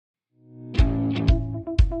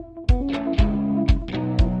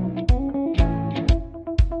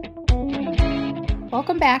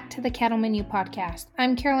Welcome back to the Cattle Menu podcast.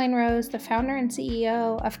 I'm Karoline Rose, the founder and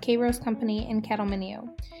CEO of K-Rose Company and Cattle Menu.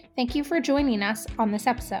 Thank you for joining us on this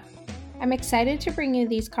episode. I'm excited to bring you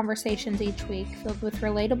these conversations each week filled with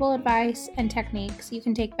relatable advice and techniques you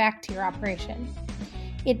can take back to your operation.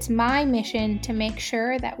 It's my mission to make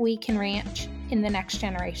sure that we can ranch in the next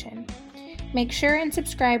generation. Make sure and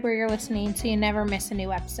subscribe where you're listening so you never miss a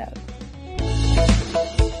new episode.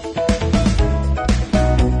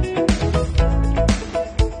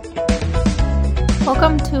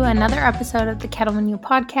 Welcome to another episode of the Cattle Menu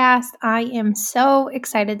podcast. I am so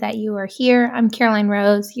excited that you are here. I'm Karoline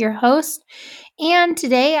Rose, your host, and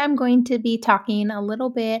today I'm going to be talking a little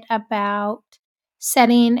bit about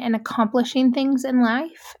setting and accomplishing things in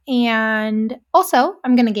life. And also,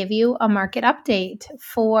 I'm going to give you a market update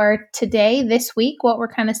for today, this week, what we're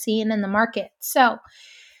kind of seeing in the market. So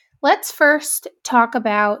let's first talk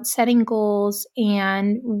about setting goals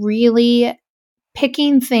and really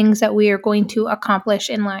picking things that we are going to accomplish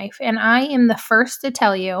in life. And I am the first to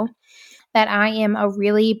tell you that I am a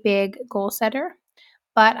really big goal setter,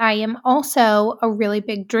 but I am also a really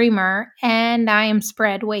big dreamer, and I am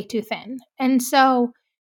spread way too thin. And so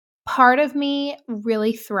part of me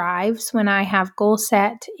really thrives when I have goals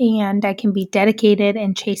set and I can be dedicated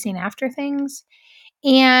and chasing after things.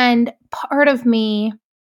 And part of me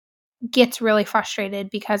gets really frustrated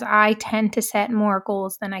because I tend to set more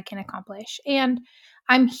goals than I can accomplish. And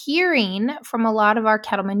I'm hearing from a lot of our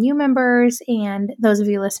Cattle Menu members and those of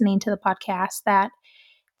you listening to the podcast that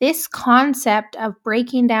this concept of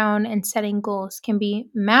breaking down and setting goals can be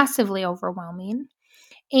massively overwhelming.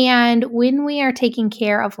 And when we are taking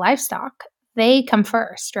care of livestock, they come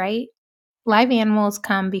first, right? Live animals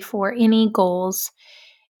come before any goals.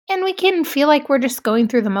 And we can feel like we're just going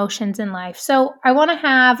through the motions in life. So I want to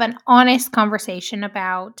have an honest conversation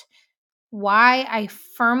about why I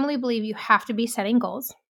firmly believe you have to be setting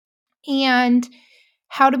goals and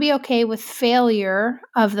how to be okay with failure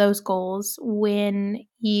of those goals when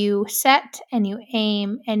you set and you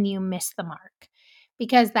aim and you miss the mark.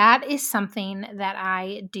 Because that is something that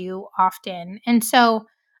I do often. And so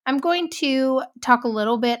I'm going to talk a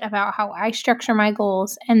little bit about how I structure my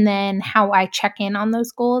goals and then how I check in on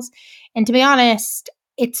those goals. And to be honest,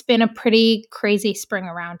 it's been a pretty crazy spring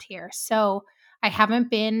around here. So I haven't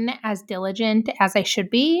been as diligent as I should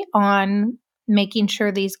be on making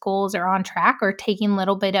sure these goals are on track or taking a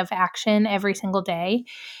little bit of action every single day.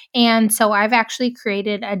 And so I've actually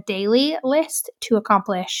created a daily list to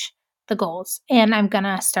accomplish the goals. And I'm going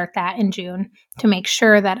to start that in June to make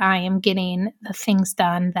sure that I am getting the things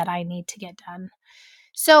done that I need to get done.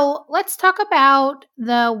 So let's talk about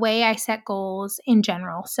the way I set goals in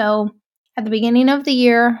general. So at the beginning of the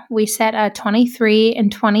year, we set a 23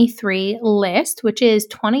 and 23 list, which is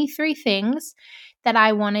 23 things that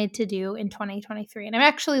I wanted to do in 2023. And I'm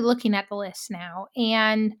actually looking at the list now,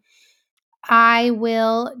 and I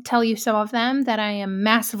will tell you some of them that I am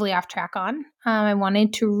massively off track on. I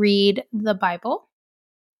wanted to read the Bible,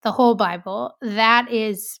 the whole Bible. That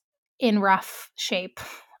is in rough shape.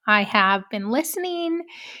 I have been listening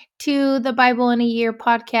to the Bible in a Year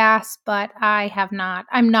podcast, but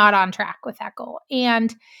I'm not on track with that goal.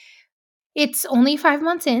 And it's only 5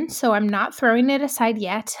 months in, so I'm not throwing it aside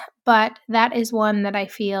yet, but that is one that I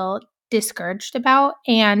feel discouraged about,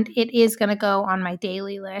 and it is going to go on my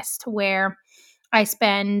daily list where I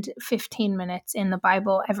spend 15 minutes in the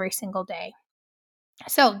Bible every single day.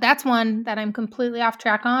 So that's one that I'm completely off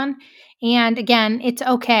track on. And again, it's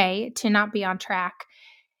okay to not be on track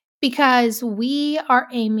because we are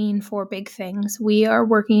aiming for big things. We are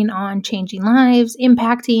working on changing lives,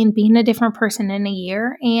 impacting, being a different person in a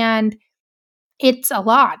year, and it's a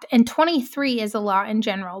lot, and 23 is a lot in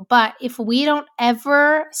general. But if we don't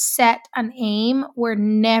ever set an aim, we're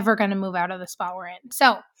never going to move out of the spot we're in.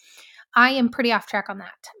 So I am pretty off track on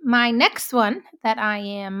that. My next one that I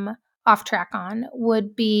am off track on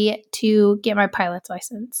would be to get my pilot's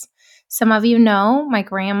license. Some of you know my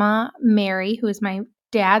grandma, Mary, who is my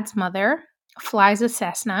dad's mother, flies a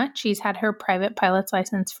Cessna. She's had her private pilot's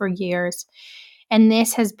license for years. And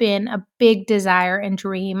this has been a big desire and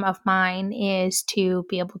dream of mine, is to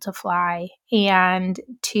be able to fly and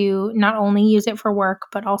to not only use it for work,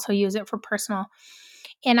 but also use it for personal.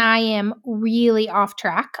 And I am really off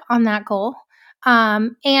track on that goal.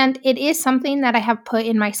 And it is something that I have put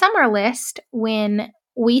in my summer list when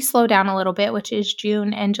we slow down a little bit, which is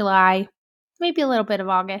June and July, maybe a little bit of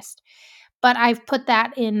August. But I've put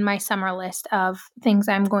that in my summer list of things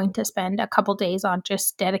I'm going to spend a couple days on,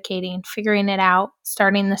 just dedicating, figuring it out,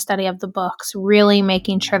 starting the study of the books, really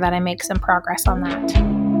making sure that I make some progress on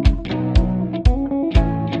that.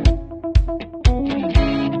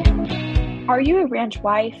 Are you a ranch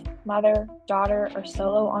wife, mother, daughter, or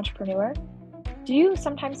solo entrepreneur? Do you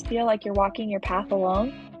sometimes feel like you're walking your path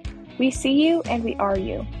alone? We see you and we are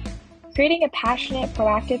you. Creating a passionate,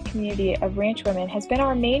 proactive community of ranch women has been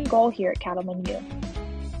our main goal here at Cattleman U.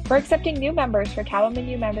 We're accepting new members for Cattleman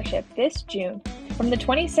U membership this June from the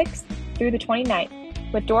 26th through the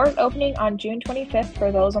 29th, with doors opening on June 25th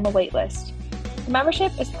for those on the wait list. The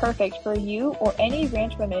membership is perfect for you or any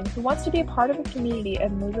ranch woman who wants to be a part of a community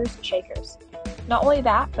of movers and shakers. Not only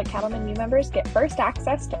that, but Cattleman U members get first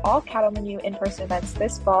access to all Cattleman U in-person events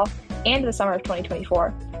this fall and the summer of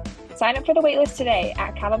 2024. Sign up for the waitlist today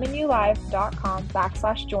at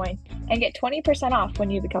cattlemanulive.com/join and get 20% off when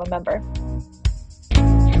you become a member.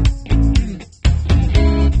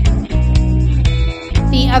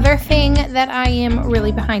 The other thing that I am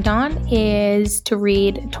really behind on is to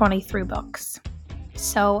read 23 books.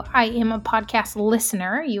 So I am a podcast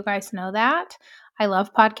listener. You guys know that. I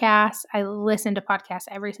love podcasts. I listen to podcasts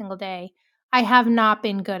every single day. I have not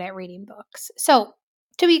been good at reading books. So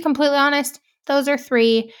to be completely honest, those are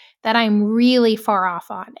 3 that I'm really far off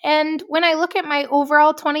on. And when I look at my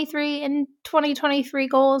overall 23 and 2023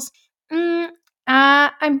 goals, I'm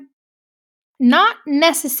not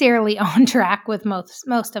necessarily on track with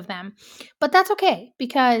most of them. But that's okay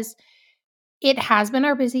because it has been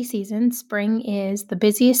our busy season. Spring is the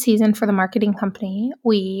busiest season for the marketing company.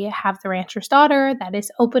 We have the Rancher's Daughter that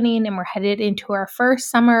is opening, and we're headed into our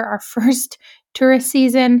first summer, our first tourist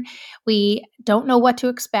season. We don't know what to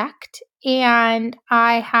expect, and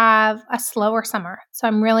I have a slower summer. So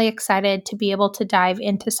I'm really excited to be able to dive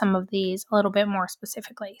into some of these a little bit more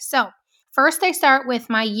specifically. So first, I start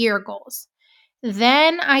with my year goals.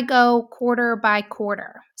 Then I go quarter by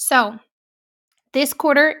quarter. So this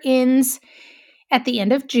quarter ends at the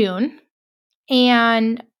end of June.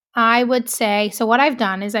 And I would say, so what I've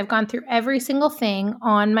done is I've gone through every single thing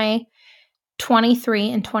on my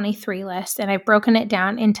 23 and 23 list, and I've broken it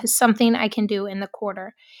down into something I can do in the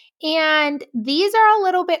quarter. And these are a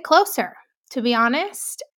little bit closer, to be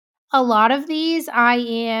honest. A lot of these I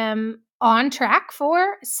am on track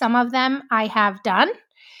for. Some of them I have done.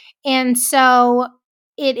 And so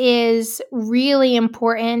it is really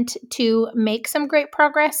important to make some great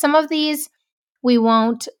progress. Some of these we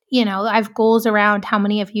won't, I have goals around how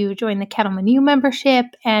many of you join the Cattleman U membership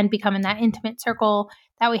and become in that intimate circle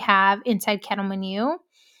that we have inside Cattleman U.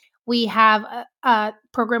 We have a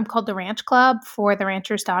program called the Ranch Club for the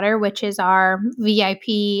Rancher's Daughter, which is our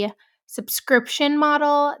VIP subscription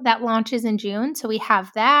model that launches in June. So we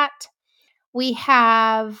have that. We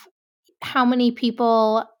have how many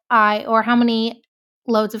people or how many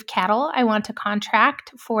loads of cattle I want to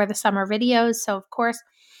contract for the summer videos. So, of course,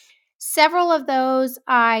 several of those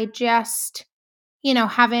I just,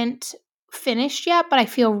 haven't finished yet, but I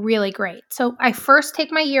feel really great. So I first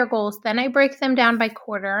take my year goals, then I break them down by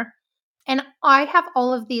quarter, and I have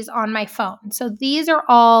all of these on my phone. So these are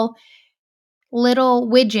all little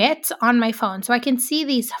widgets on my phone. So I can see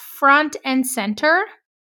these front and center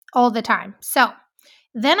all the time. So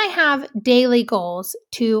then I have daily goals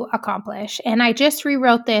to accomplish. And I just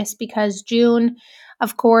rewrote this because June,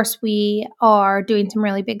 of course, we are doing some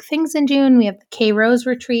really big things in June. We have the K-Rose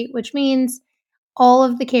retreat, which means all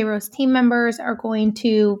of the K-Rose team members are going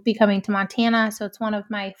to be coming to Montana. So it's one of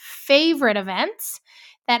my favorite events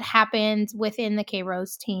that happens within the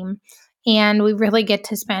K-Rose team. And we really get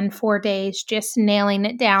to spend 4 days just nailing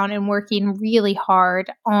it down and working really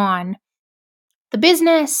hard on the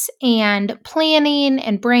business and planning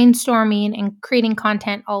and brainstorming and creating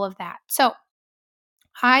content, all of that. So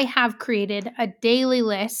I have created a daily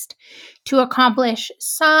list to accomplish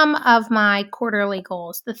some of my quarterly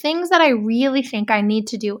goals, the things that I really think I need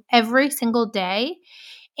to do every single day.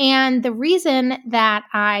 And the reason that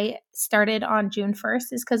I started on June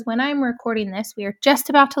 1st is because when I'm recording this, we are just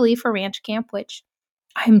about to leave for ranch camp, which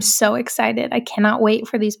I'm so excited. I cannot wait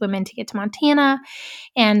for these women to get to Montana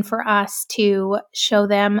and for us to show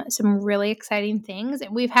them some really exciting things.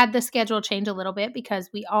 And we've had the schedule change a little bit because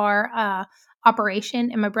we are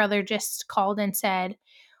operation, and my brother just called and said,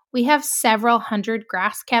 we have several hundred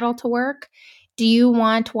grass cattle to work. Do you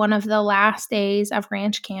want one of the last days of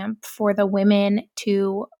ranch camp for the women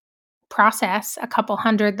to process a couple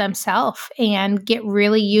hundred themselves and get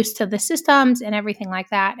really used to the systems and everything like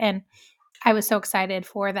that? And I was so excited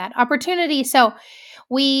for that opportunity. So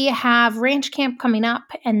we have ranch camp coming up,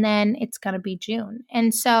 and then it's going to be June.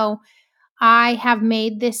 And so I have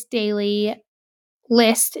made this daily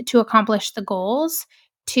list to accomplish the goals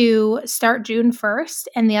to start June 1st.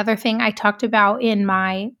 And the other thing I talked about in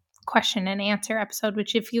my question and answer episode,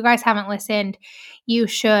 which if you guys haven't listened, you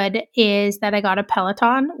should, is that I got a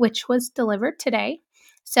Peloton, which was delivered today.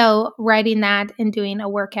 So writing that and doing a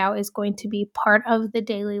workout is going to be part of the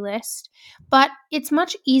daily list. But it's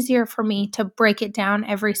much easier for me to break it down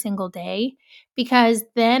every single day because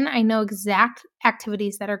then I know exact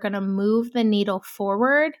activities that are going to move the needle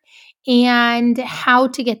forward and how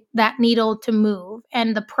to get that needle to move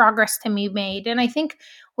and the progress to be made. And I think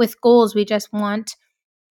with goals, we just want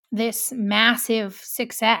this massive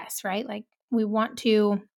success, right? Like we want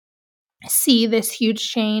to see this huge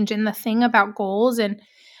change. And the thing about goals and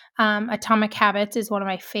Atomic Habits is one of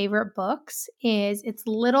my favorite books. Is it's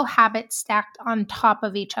little habits stacked on top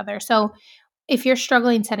of each other. So if you're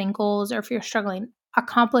struggling setting goals, or if you're struggling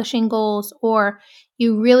accomplishing goals, or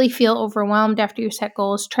you really feel overwhelmed after you set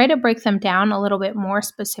goals, try to break them down a little bit more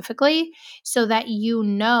specifically so that you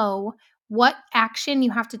know what action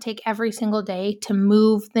you have to take every single day to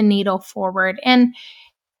move the needle forward. And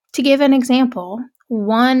to give an example,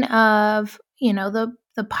 one of,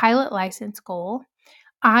 the pilot license goal,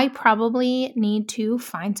 I probably need to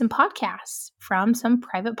find some podcasts from some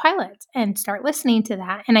private pilots and start listening to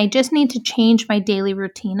that. And I just need to change my daily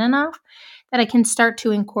routine enough that I can start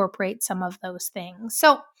to incorporate some of those things.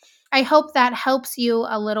 So I hope that helps you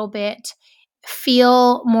a little bit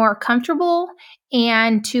feel more comfortable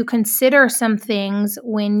and to consider some things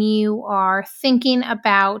when you are thinking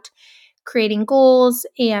about creating goals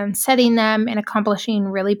and setting them and accomplishing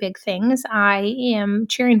really big things. I am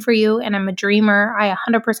cheering for you and I'm a dreamer. I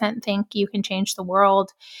 100% think you can change the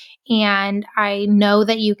world. And I know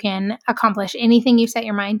that you can accomplish anything you set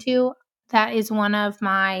your mind to. That is one of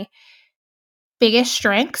my biggest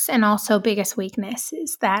strengths and also biggest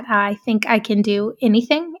weaknesses that I think I can do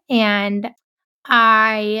anything and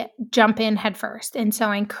I jump in headfirst. And so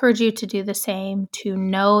I encourage you to do the same, to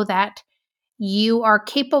know that you are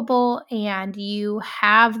capable and you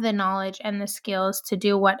have the knowledge and the skills to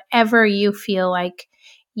do whatever you feel like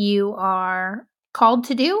you are called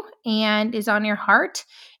to do and is on your heart.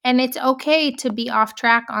 And it's okay to be off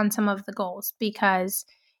track on some of the goals because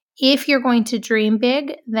if you're going to dream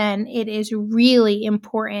big, then it is really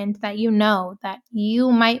important that you know that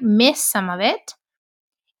you might miss some of it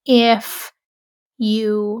if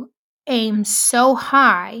you aim so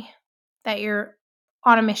high that you're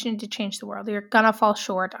on a mission to change the world. You're going to fall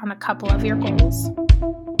short on a couple of your goals.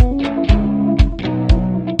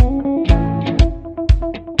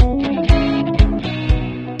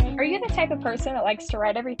 Are you the type of person that likes to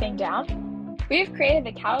write everything down? We've created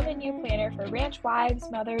the Karoline U Planner for ranch wives,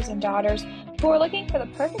 mothers, and daughters who are looking for the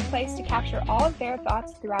perfect place to capture all of their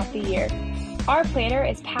thoughts throughout the year. Our planner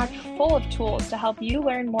is packed full of tools to help you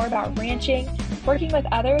learn more about ranching, working with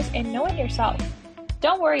others, and knowing yourself.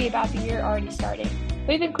 Don't worry about the year already starting.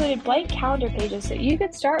 We've included blank calendar pages so you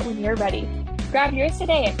can start when you're ready. Grab yours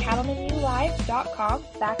today at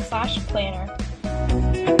cattlemanUlive.com/planner.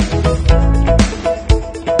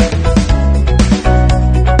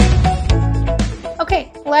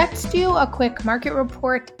 Okay, let's do a quick market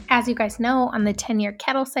report. As you guys know, on the 10-year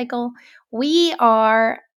cattle cycle, we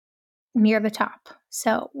are near the top.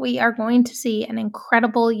 So we are going to see an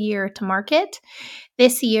incredible year to market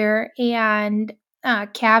this year, and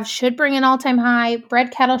calves should bring an all-time high.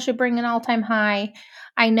 Bred cattle should bring an all-time high.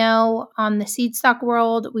 I know on the seed stock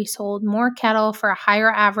world, we sold more cattle for a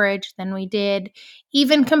higher average than we did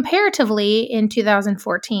even comparatively in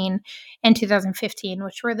 2014 and 2015,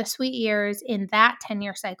 which were the sweet years in that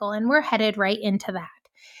 10-year cycle, and we're headed right into that.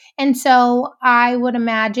 And so I would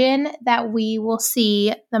imagine that we will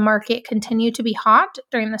see the market continue to be hot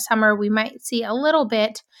during the summer. We might see a little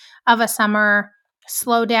bit of a summer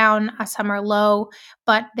slow down, a summer low,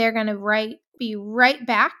 but they're going to be right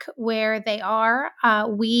back where they are.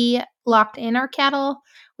 We locked in our cattle.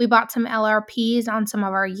 We bought some LRPs on some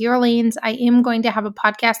of our yearlings. I am going to have a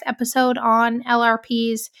podcast episode on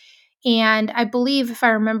LRPs. And I believe, if I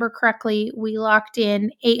remember correctly, we locked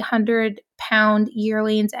in 800-pound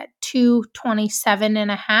yearlings at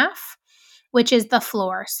 227.5, which is the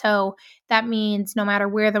floor. So that means no matter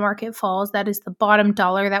where the market falls, that is the bottom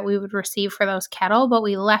dollar that we would receive for those cattle, but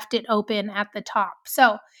we left it open at the top.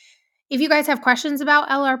 So if you guys have questions about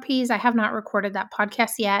LRPs, I have not recorded that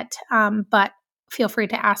podcast yet, but feel free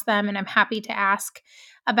to ask them, and I'm happy to ask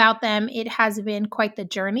about them. It has been quite the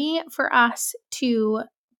journey for us to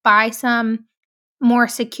buy some more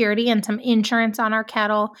security and some insurance on our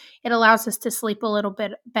cattle. It allows us to sleep a little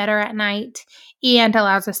bit better at night and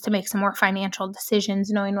allows us to make some more financial decisions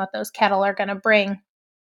knowing what those cattle are going to bring.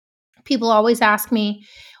 People always ask me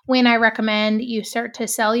when I recommend you start to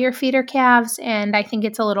sell your feeder calves, and I think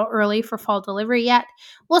it's a little early for fall delivery yet.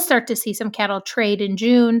 We'll start to see some cattle trade in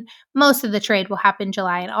June. Most of the trade will happen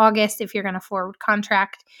July and August if you're going to forward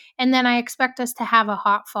contract. And then I expect us to have a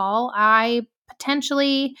hot fall. I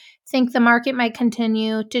potentially think the market might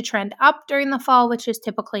continue to trend up during the fall, which is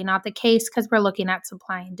typically not the case because we're looking at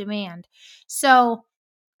supply and demand. So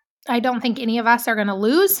I don't think any of us are going to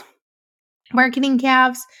lose marketing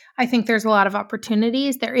calves. I think there's a lot of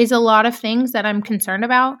opportunities. There is a lot of things that I'm concerned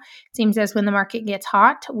about. It seems as when the market gets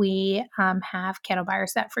hot, we have cattle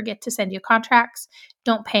buyers that forget to send you contracts,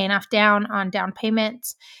 don't pay enough down on down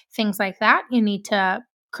payments, things like that. You need to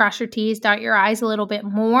cross your T's, dot your I's a little bit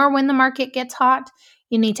more when the market gets hot.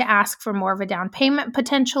 You need to ask for more of a down payment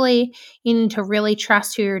potentially. You need to really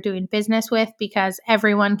trust who you're doing business with because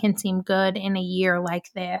everyone can seem good in a year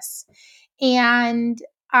like this. And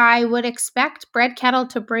I would expect bred cattle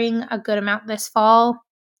to bring a good amount this fall,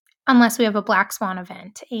 unless we have a black swan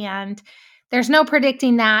event. And there's no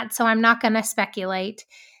predicting that, so I'm not going to speculate.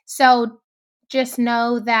 So just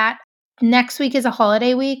know that next week is a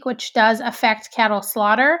holiday week, which does affect cattle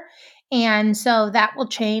slaughter. And so that will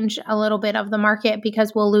change a little bit of the market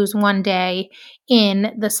because we'll lose one day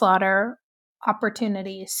in the slaughter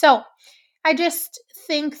opportunities. So I just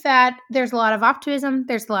think that there's a lot of optimism.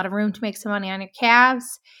 There's a lot of room to make some money on your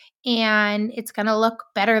calves, and it's going to look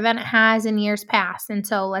better than it has in years past. And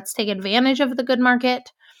so let's take advantage of the good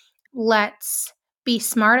market. Let's be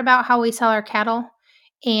smart about how we sell our cattle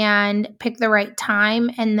and pick the right time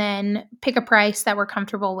and then pick a price that we're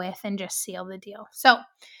comfortable with and just seal the deal. So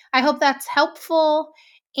I hope that's helpful.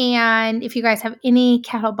 And if you guys have any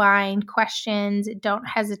cattle buying questions, don't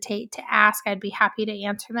hesitate to ask. I'd be happy to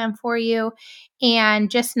answer them for you. And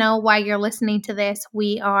just know while you're listening to this,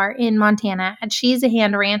 we are in Montana at She's a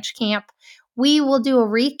Hand Ranch Camp. We will do a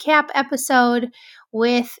recap episode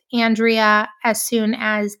with Andrea as soon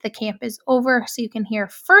as the camp is over so you can hear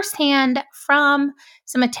firsthand from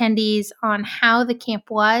some attendees on how the camp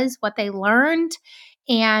was, what they learned.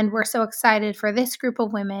 And we're so excited for this group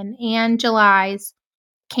of women and July's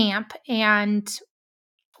camp. And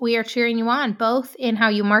we are cheering you on both in how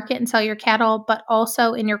you market and sell your cattle, but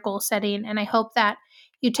also in your goal setting. And I hope that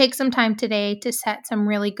you take some time today to set some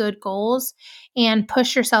really good goals and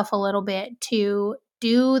push yourself a little bit to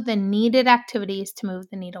do the needed activities to move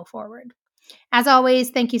the needle forward. As always,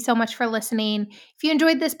 thank you so much for listening. If you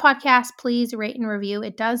enjoyed this podcast, please rate and review.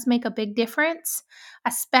 It does make a big difference,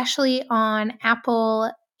 especially on Apple.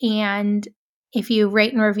 And if you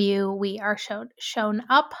rate and review, we are shown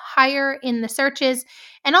up higher in the searches.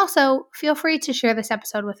 And also, feel free to share this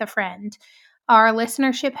episode with a friend. Our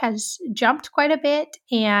listenership has jumped quite a bit,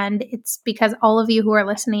 and it's because all of you who are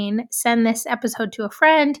listening send this episode to a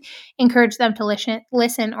friend, encourage them to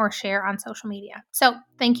listen or share on social media. So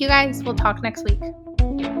thank you guys. We'll talk next week.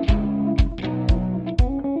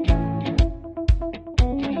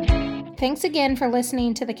 Thanks again for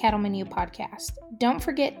listening to the Cattleman U podcast. Don't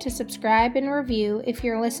forget to subscribe and review if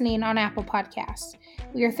you're listening on Apple Podcasts.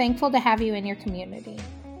 We are thankful to have you in your community.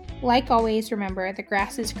 Like always, remember, the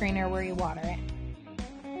grass is greener where you water it.